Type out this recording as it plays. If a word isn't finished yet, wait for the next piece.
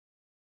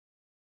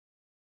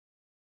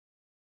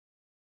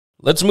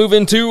Let's move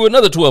into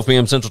another 12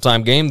 p.m. Central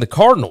Time game. The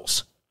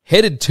Cardinals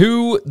headed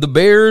to the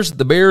Bears.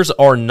 The Bears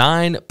are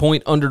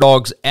 9-point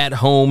underdogs at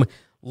home.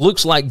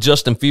 Looks like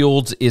Justin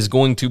Fields is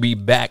going to be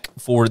back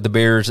for the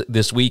Bears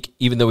this week,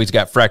 even though he's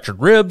got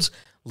fractured ribs.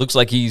 Looks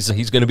like he's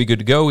going to be good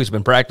to go. He's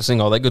been practicing,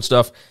 all that good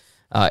stuff.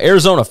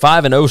 Arizona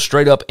 5-0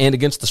 straight up and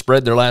against the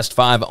spread, their last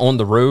 5 on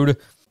the road.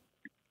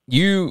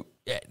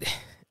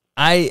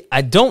 I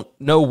don't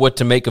know what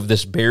to make of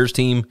this Bears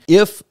team.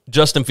 If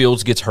Justin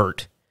Fields gets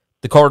hurt,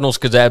 the Cardinals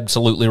could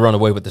absolutely run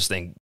away with this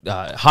thing.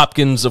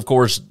 Hopkins, of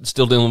course,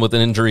 still dealing with an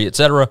injury,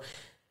 etc.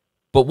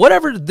 But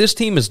whatever this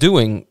team is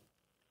doing,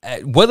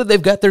 whether they've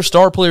got their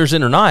star players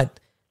in or not,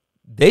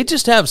 they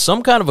just have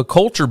some kind of a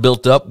culture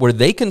built up where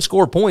they can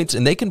score points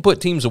and they can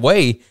put teams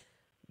away.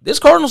 This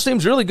Cardinals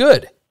team's really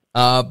good.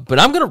 But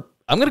I'm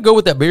gonna go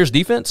with that Bears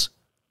defense.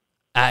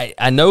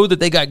 I know that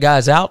they got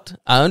guys out.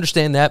 I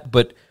understand that,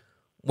 but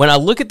when I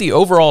look at the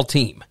overall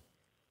team,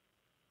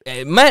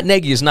 Matt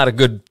Nagy is not a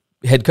good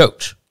head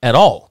coach at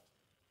all.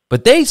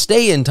 But they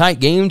stay in tight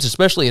games,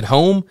 especially at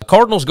home.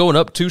 Cardinals going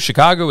up to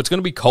Chicago. It's going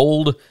to be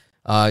cold.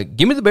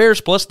 Give me the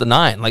Bears plus the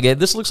 9. Like,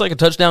 this looks like a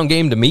touchdown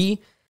game to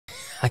me.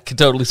 I could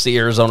totally see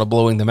Arizona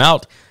blowing them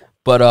out,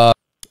 but I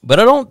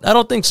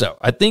don't think so.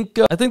 I think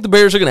the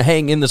Bears are going to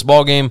hang in this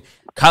ball game.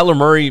 Kyler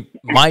Murray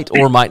might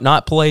or might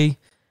not play.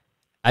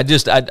 I'm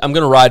going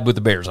to ride with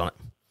the Bears on it.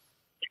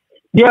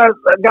 Yeah,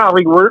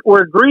 golly,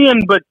 we're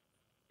agreeing, but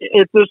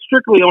it's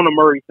strictly on a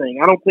Murray thing.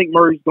 I don't think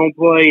Murray's going to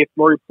play. If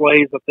Murray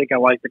plays, I think I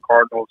like the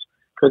Cardinals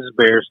because the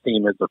Bears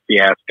team is a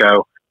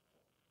fiasco.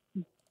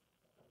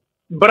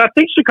 But I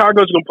think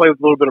Chicago's going to play with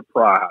a little bit of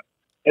pride.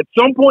 At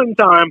some point in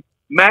time,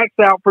 Mac's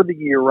out for the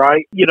year,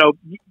 right? You know,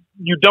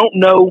 you don't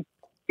know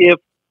if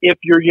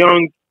your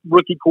young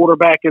rookie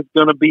quarterback is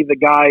going to be the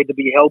guy to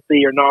be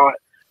healthy or not,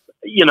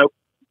 you know.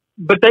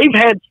 But they've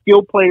had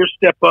skilled players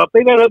step up.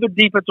 They've had other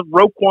defensive.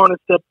 Roquan has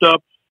stepped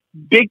up.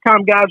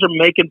 Big-time guys are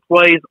making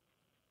plays.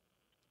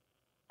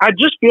 I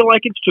just feel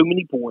like it's too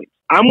many points.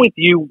 I'm with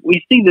you.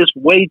 We see this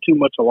way too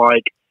much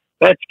alike.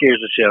 That scares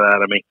the shit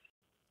out of me.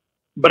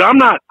 But I'm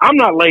not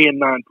laying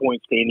 9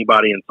 points to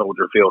anybody in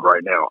Soldier Field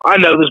right now. I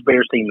know this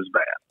Bears team is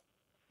bad,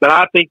 but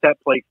I think that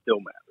play still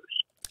matters.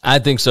 I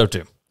think so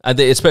too. I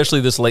think,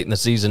 especially this late in the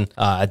season,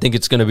 I think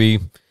it's going to be. I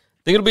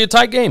think it'll be a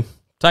tight game.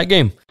 Tight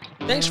game.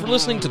 Thanks for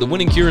listening to the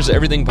Winning Cures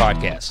Everything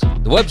podcast.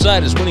 The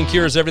website is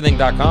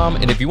winningcureseverything.com,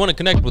 and if you want to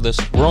connect with us,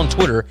 we're on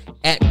Twitter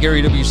at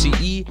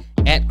GaryWCE,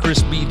 at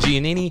Chris B.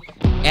 Giannini,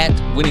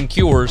 at Winning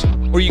Cures,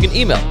 or you can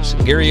email us,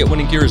 Gary at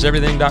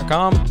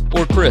winningcureseverything.com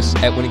or Chris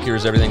at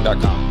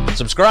winningcureseverything.com.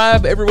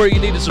 Subscribe everywhere you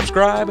need to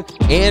subscribe,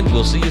 and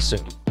we'll see you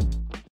soon.